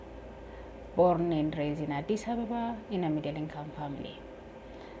born and raised in Addis Ababa in a middle-income family.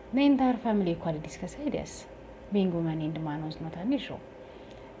 The entire family equally discuss ideas. Being woman and man was not an issue,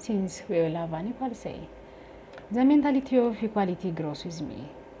 since we all have an equal say. The mentality of equality grows with me,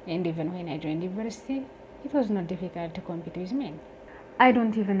 and even when I joined university, it was not difficult to compete with men. I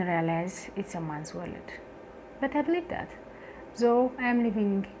don't even realize it's a man's world. But I believe that, though I am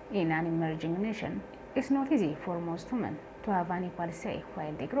living in an emerging nation, it's not easy for most women to have an equal say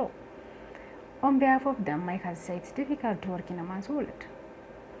while they grow. On behalf of them, I can say it's difficult to work in a man's world.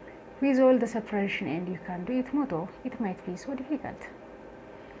 With all the separation and you can do it motto, it might be so difficult.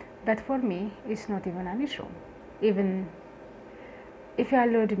 But for me, it's not even an issue. Even if you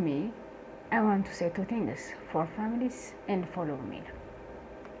allowed me, I want to say two things for families and for women.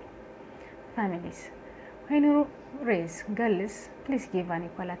 Families. When you raise girls, please give an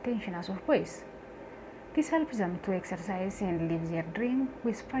equal attention as of boys. This helps them to exercise and live their dream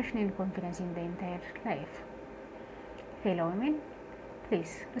with passion and confidence in their entire life. Fellow women,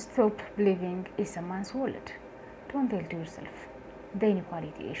 please stop believing it's a man's world. Don't tell to yourself the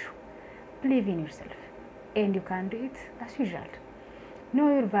inequality issue. Believe in yourself, and you can do it as usual. Know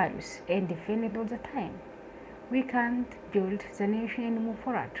your values and defend it all the time. We can't build the nation and move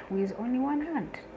forward with only one hand.